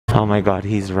Oh my god,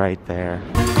 he's right there.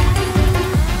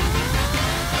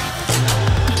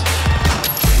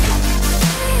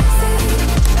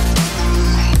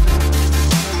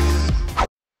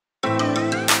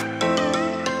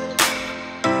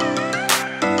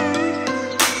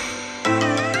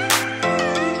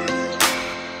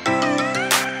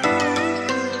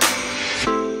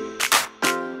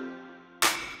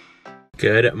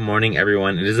 Good morning,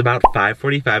 everyone. It is about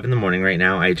 5:45 in the morning right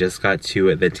now. I just got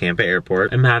to the Tampa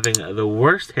airport. I'm having the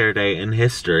worst hair day in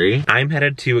history. I'm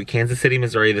headed to Kansas City,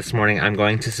 Missouri this morning. I'm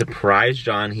going to surprise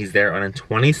John. He's there on a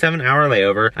 27-hour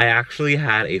layover. I actually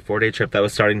had a 4-day trip that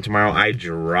was starting tomorrow. I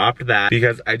dropped that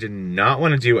because I did not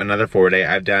want to do another 4-day.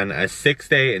 I've done a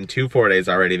 6-day and 2 4-days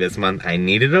already this month. I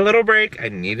needed a little break. I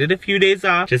needed a few days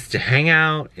off just to hang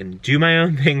out and do my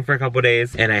own thing for a couple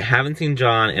days. And I haven't seen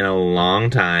John in a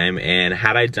long time. And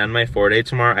had I done my 4-day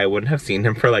tomorrow, I wouldn't have seen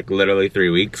him for like literally 3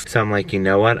 weeks. So I'm like, you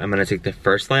know what? I'm gonna take the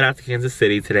first flight out to Kansas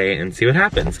City today and see what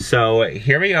happens. So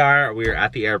here we are. We're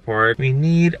at the airport. We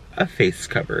need a face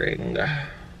covering.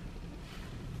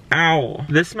 Ow.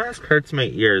 This mask hurts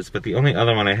my ears, but the only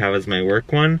other one I have is my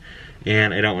work one,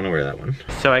 and I don't want to wear that one.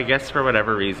 So I guess for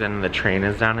whatever reason, the train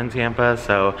is down in Tampa,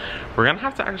 so we're gonna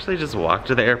have to actually just walk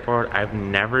to the airport. I've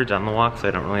never done the walk, so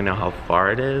I don't really know how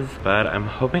far it is, but I'm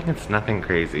hoping it's nothing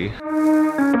crazy.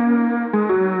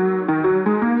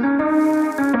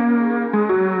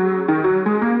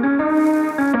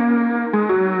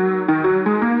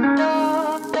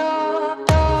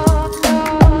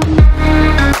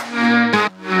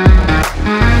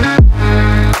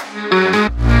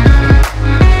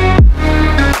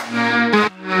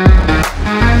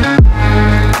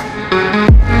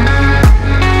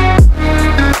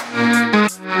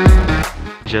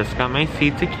 Just got my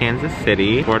seat to Kansas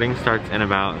City. Boarding starts in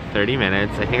about 30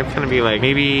 minutes. I think it's gonna be like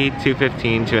maybe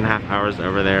 2:15, 2.5 hours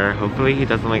over there. Hopefully he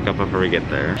doesn't wake up before we get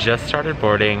there. Just started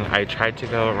boarding. I tried to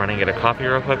go run and get a coffee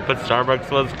real quick, but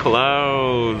Starbucks was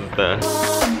closed.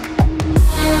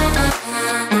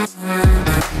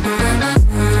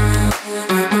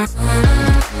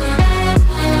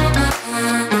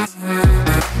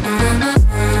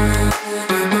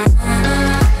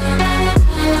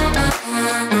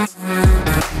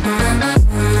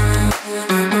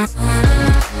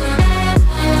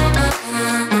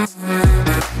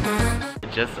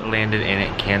 Just landed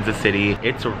in Kansas City.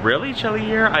 It's really chilly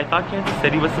here. I thought Kansas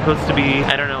City was supposed to be,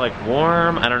 I don't know, like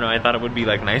warm. I don't know, I thought it would be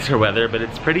like nicer weather, but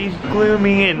it's pretty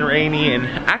gloomy and rainy, and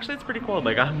actually it's pretty cold.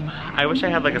 Like I wish I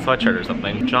had like a sweatshirt or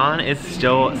something. John is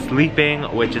still sleeping,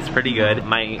 which is pretty good.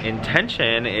 My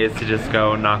intention is to just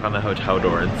go knock on the hotel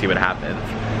door and see what happens.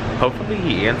 Hopefully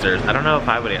he answers. I don't know if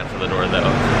I would answer the door though.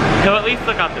 He'll at least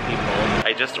look out the people.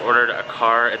 I just ordered a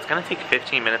car. It's gonna take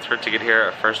 15 minutes for it to get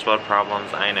here. First world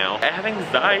problems, I know. I have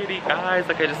anxiety, guys.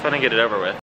 Like I just wanna get it over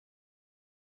with.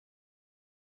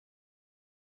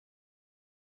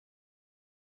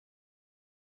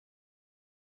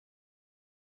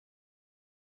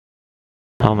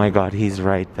 Oh my god, he's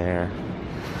right there.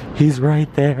 He's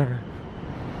right there.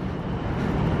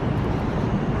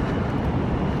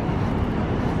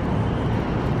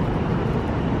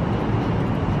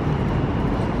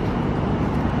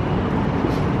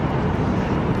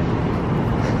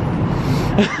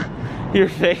 Your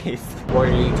face. What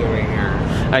are you doing here?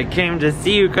 I came to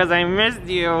see you because I missed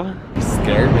you. You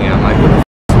scared me. I'm like, who the f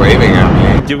is waving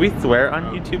at me? Do we swear on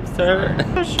YouTube, sir?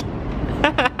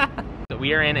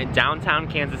 We are in downtown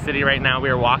Kansas City right now. We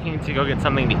are walking to go get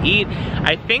something to eat.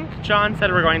 I think John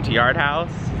said we're going to Yard House.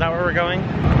 Is that where we're going?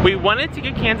 We wanted to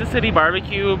get Kansas City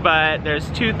barbecue, but there's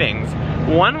two things.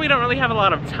 One, we don't really have a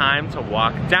lot of time to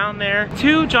walk down there.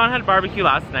 Two, John had barbecue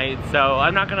last night, so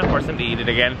I'm not gonna force him to eat it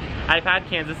again. I've had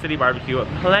Kansas City barbecue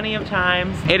plenty of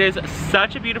times. It is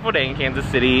such a beautiful day in Kansas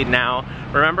City. Now,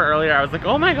 remember earlier I was like,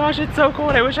 oh my gosh, it's so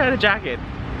cold, I wish I had a jacket.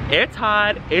 It's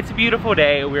hot, it's a beautiful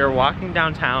day. We are walking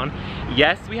downtown.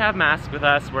 Yes, we have masks with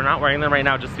us. We're not wearing them right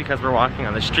now just because we're walking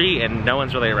on the street and no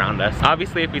one's really around us.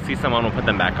 Obviously, if we see someone, we'll put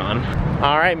them back on.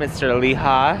 All right, Mr.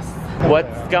 Lihas,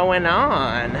 what's going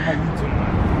on?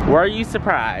 Were you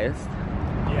surprised?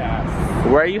 Yes.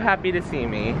 Were you happy to see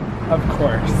me? Of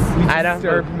course. You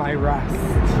disturbed my rest.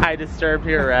 I disturbed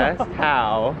your rest?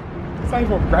 How? Because I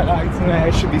have a red eye tonight.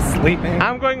 I should be sleeping.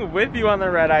 I'm going with you on the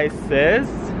red eye, sis.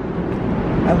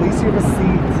 At least you have a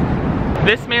seat.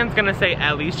 This man's gonna say,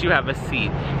 at least you have a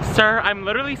seat. Sir, I'm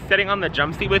literally sitting on the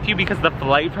jump seat with you because the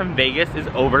flight from Vegas is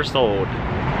oversold.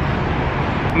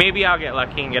 Maybe I'll get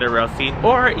lucky and get a real seat,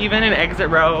 or even an exit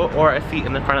row, or a seat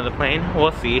in the front of the plane.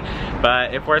 We'll see.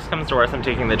 But if worse comes to worse, I'm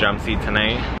taking the jump seat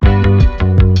tonight.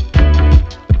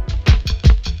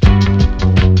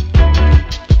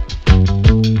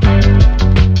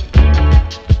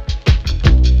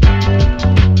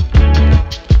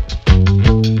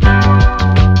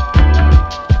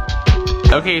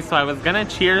 Okay, so I was gonna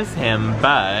cheers him,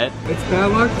 but... It's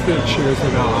bad luck to cheers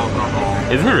without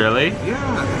alcohol. Is it really?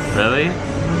 Yeah. Really?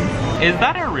 Is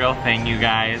that a real thing, you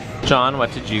guys? John,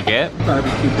 what did you get?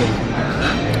 Barbecue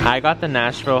bacon. I got the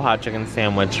Nashville hot chicken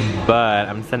sandwich, but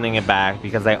I'm sending it back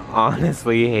because I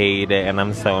honestly hate it and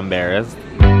I'm so embarrassed.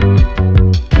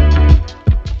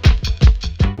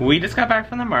 We just got back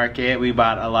from the market. We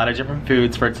bought a lot of different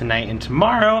foods for tonight and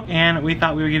tomorrow, and we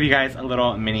thought we would give you guys a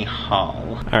little mini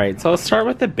haul. All right, so I'll start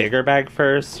with the bigger bag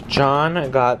first. John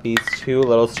got these 2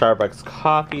 little Starbucks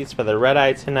coffees for the red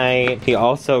eye tonight. He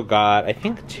also got, I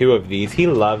think, 2 of these. He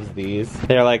loves these.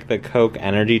 They're like the Coke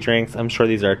energy drinks. I'm sure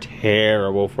these are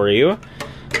terrible for you.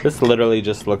 This literally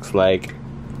just looks like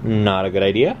not a good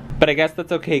idea. But I guess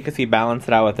that's okay because he balanced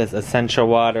it out with this essential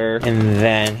water. And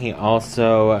then he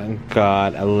also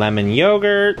got a lemon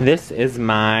yogurt. This is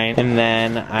mine. And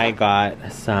then I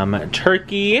got some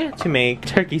turkey to make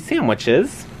turkey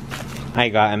sandwiches. I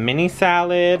got a mini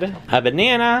salad, a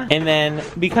banana, and then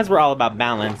because we're all about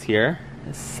balance here,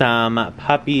 some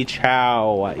puppy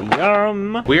chow.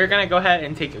 Yum. We are gonna go ahead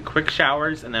and take quick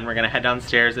showers and then we're gonna head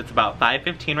downstairs. It's about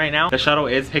 5:15 right now. The shuttle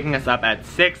is picking us up at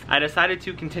 6. I decided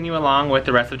to continue along with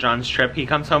the rest of John's trip. He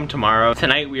comes home tomorrow.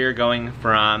 Tonight we are going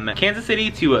from Kansas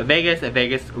City to Vegas,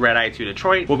 Vegas red eye to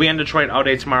Detroit. We'll be in Detroit all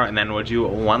day tomorrow and then we'll do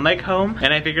one leg home.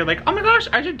 And I figured like, oh my gosh,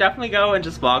 I should definitely go and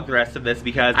just vlog the rest of this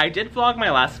because I did vlog my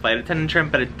last flight attendant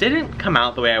trip, but it didn't come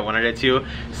out the way I wanted it to.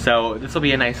 So this will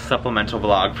be a nice supplemental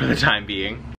vlog for the time being.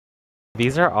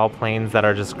 These are all planes that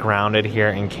are just grounded here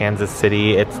in Kansas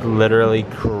City. It's literally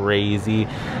crazy.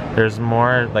 There's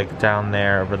more like down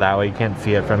there over that way. You can't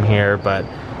see it from here, but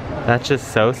that's just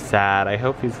so sad. I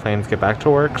hope these planes get back to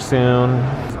work soon.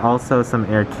 There's also some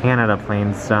Air Canada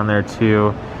planes down there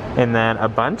too. And then a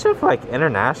bunch of like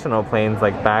international planes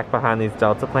like back behind these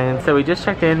Delta planes. So we just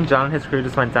checked in. John and his crew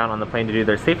just went down on the plane to do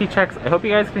their safety checks. I hope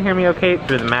you guys can hear me okay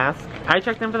through the mask. I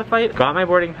checked in for the flight, got my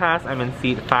boarding pass. I'm in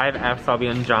seat 5F, so I'll be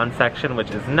in John's section,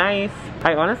 which is nice.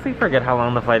 I honestly forget how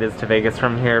long the flight is to Vegas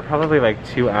from here. Probably like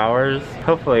 2 hours.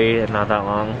 Hopefully not that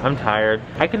long. I'm tired.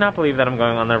 I cannot believe that I'm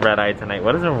going on the red eye tonight.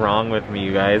 What is wrong with me,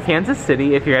 you guys? Kansas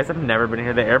City, if you guys have never been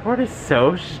here, the airport is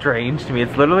so strange to me.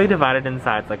 It's literally divided in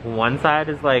sides. Like one side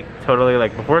is like totally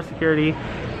like before security,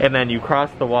 and then you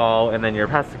cross the wall and then you're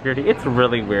past security. It's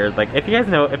really weird. Like if you guys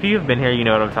know, if you've been here, you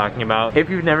know what I'm talking about. If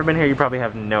you've never been here, you probably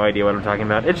have no idea what I'm talking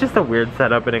about. It's just a weird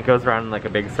setup and it goes around in like a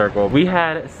big circle. We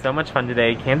had so much fun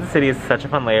today. Kansas City is such a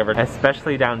fun layover,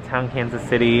 especially downtown Kansas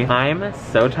City. I'm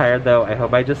so tired though. I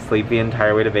hope I just sleep the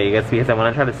entire way to Vegas because I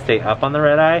want to try to stay up on the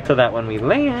red eye so that when we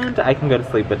land, I can go to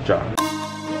sleep with John.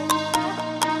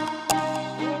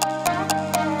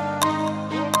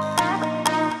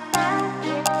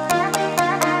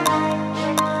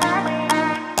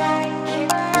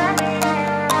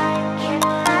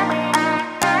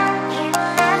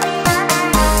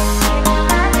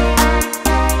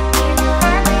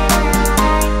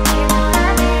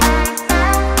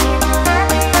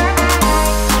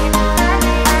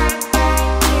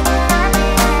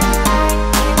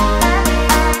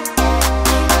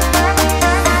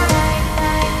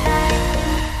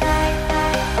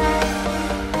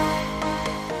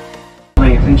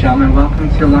 Ladies and gentlemen, welcome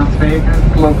to Las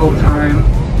Vegas. Local time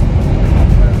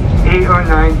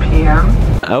 8:09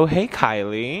 p.m. Oh, hey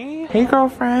Kylie. Hey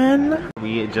girlfriend.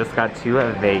 We just got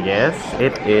to Vegas.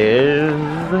 It is,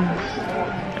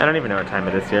 I don't even know what time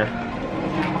it is here.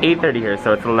 8:30 here,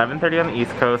 so it's 11:30 on the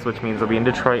East Coast, which means we'll be in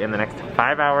Detroit in the next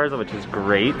 5 hours, which is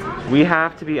great. We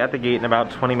have to be at the gate in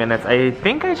about 20 minutes. I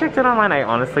think I checked it online. I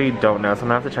honestly don't know, so I'm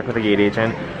gonna have to check with the gate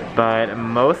agent. But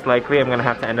most likely I'm gonna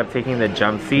have to end up taking the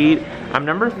jump seat. I'm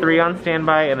number 3 on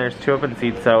standby and there's 2 open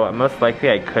seats, so most likely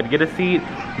I could get a seat,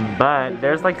 but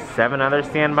there's like 7 other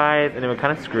standbys and it would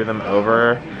kind of screw them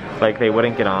over. Like they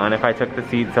wouldn't get on if I took the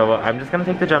seat, so I'm just gonna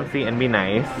take the jump seat and be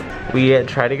nice. We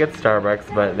tried to get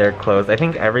Starbucks, but they're closed. I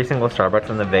think every single Starbucks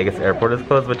in the Vegas airport is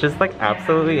closed, which is like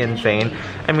absolutely insane.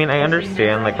 I mean, I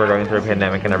understand like we're going through a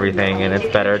pandemic and everything, and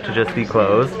it's better to just be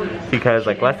closed because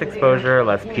like less exposure,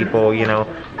 less people, you know.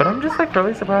 But I'm just like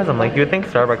really surprised. I'm like, you would think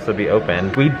Starbucks would be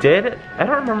open. We did, I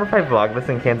don't remember if I vlogged this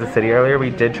in Kansas City earlier.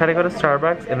 We did try to go to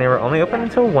Starbucks and they were only open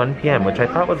until 1 p.m., which I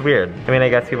thought was weird. I mean, I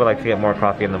guess people like to get more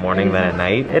coffee in the morning than at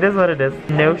night. It is what it is.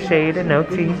 No shade and no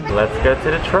tea. Let's go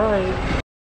to Detroit.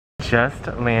 just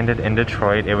landed in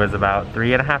Detroit. It was about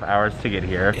 3.5 hours to get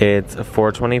here. It's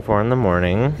 4:24 in the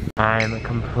morning. I'm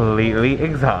completely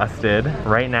exhausted.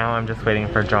 Right now, I'm just waiting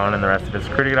for John and the rest of his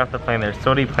crew to get off the plane. They're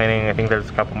still deplaning. I think there's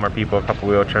a couple more people, a couple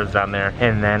wheelchairs down there.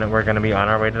 And then we're gonna be on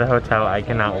our way to the hotel. I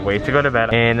cannot wait to go to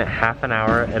bed. In half an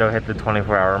hour, it'll hit the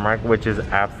 24-hour mark, which is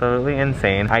absolutely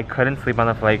insane. I couldn't sleep on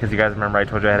the flight because you guys remember I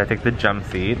told you I had to take the jump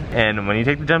seat. And when you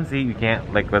take the jump seat, you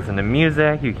can't like listen to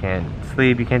music, you can't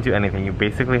sleep, you can't do anything. You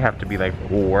basically have to be like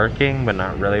working, but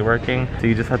not really working. So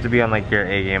you just have to be on like your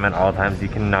A game at all times. You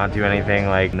cannot do anything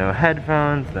like no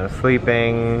headphones, no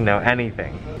sleeping, no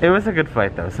anything. It was a good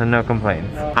flight though, so no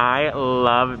complaints. I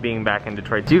love being back in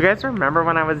Detroit. Do you guys remember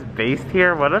when I was based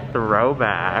here? What a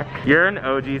throwback. You're an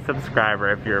OG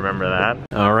subscriber if you remember that.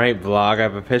 All right, vlog,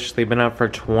 I've officially been up for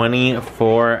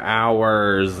 24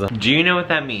 hours. Do you know what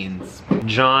that means?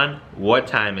 John, what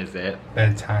time is it?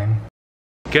 Bedtime.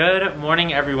 Good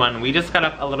morning, everyone. We just got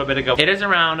up a little bit ago. It is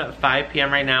around 5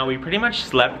 p.m. right now. We pretty much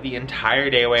slept the entire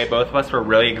day away. Both of us were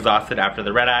really exhausted after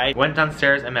the red eye. Went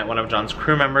downstairs and met one of John's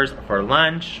crew members for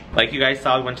lunch. Like you guys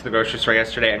saw, we went to the grocery store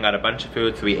yesterday and got a bunch of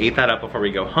food, so we ate that up before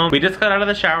we go home. We just got out of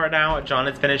the shower now. John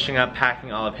is finishing up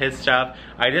packing all of his stuff.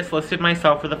 I just listed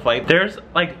myself for the flight. There's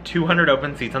like 200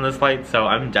 open seats on this flight, so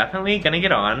I'm definitely gonna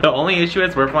get on. The only issue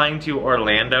is we're flying to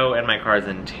Orlando and my car's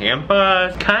in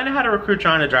Tampa. Kinda had to recruit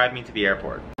John to drive me to the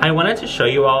airport. I wanted to show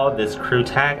you all this crew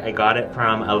tag. I got it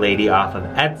from a lady off of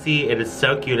Etsy. It is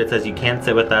so cute. It says you can't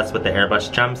sit with us with the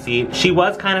Airbus jump seat. She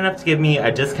was kind enough to give me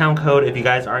a discount code. If you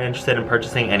guys are interested in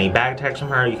purchasing any bag tags from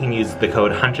her, you can use the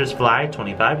code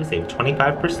HuntersFly25 to save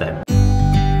 25%.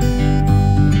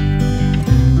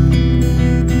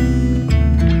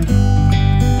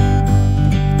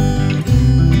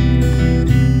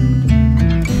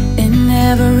 It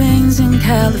never rains in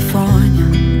California.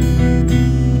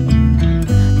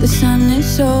 The sun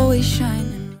is always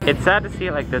shining. It's sad to see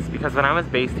it like this because when I was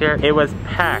based here, it was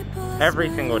packed every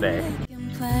single day.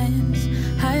 Plans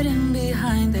hiding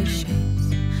behind their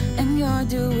shades, and you're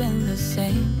doing the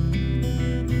same.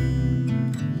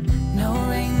 No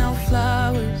rain, no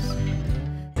flowers.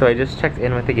 So I just checked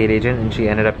in with the gate agent and she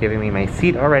ended up giving me my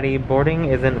seat already. Boarding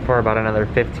isn't for about another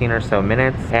 15 or so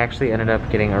minutes. I actually ended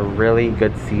up getting a really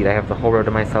good seat. I have the whole row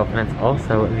to myself and it's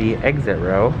also the exit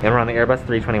row. And we're on the Airbus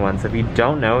 321. So if you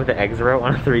don't know, the exit row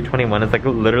on a 321 is like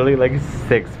literally like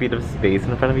 6 feet of space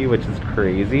in front of you, which is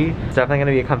crazy. It's definitely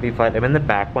gonna be a comfy flight. I'm in the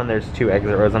back one. There's 2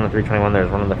 exit rows on the 321. There's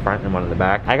one in the front and one in the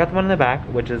back. I got the one in the back,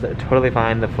 which is totally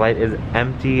fine. The flight is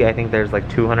empty. I think there's like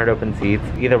 200 open seats.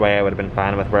 Either way, I would have been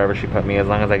fine with wherever she put me as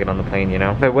long as I get on the plane, you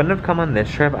know? If I wouldn't have come on this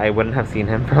trip, I wouldn't have seen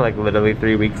him for like literally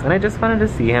 3 weeks, and I just wanted to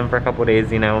see him for a couple days,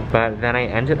 you know? But then I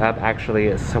ended up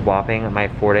actually swapping my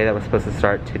 4-day that was supposed to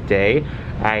start today.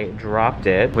 I dropped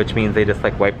it, which means they just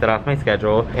like wiped it off my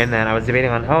schedule. And then I was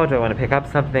debating on, oh, do I want to pick up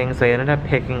something? So I ended up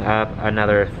picking up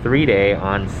another 3-day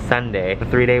on Sunday. The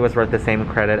 3-day was worth the same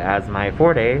credit as my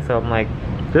 4-day, so I'm like,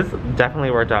 this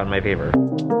definitely worked out in my favor.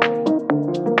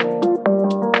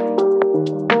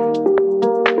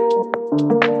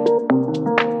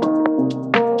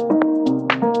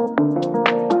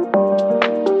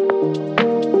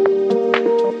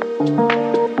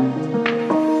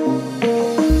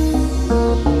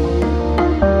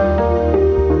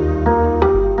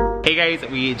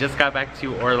 We just got back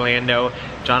to Orlando.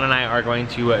 John and I are going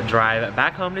to drive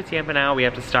back home to Tampa now. We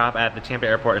have to stop at the Tampa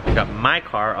airport and pick up my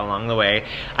car along the way.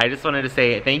 I just wanted to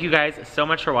say thank you guys so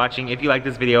much for watching. If you like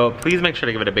this video, please make sure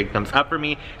to give it a big thumbs up for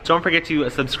me. Don't forget to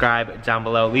subscribe down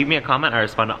below. Leave me a comment. I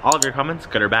respond to all of your comments,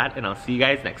 good or bad, and I'll see you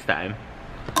guys next time.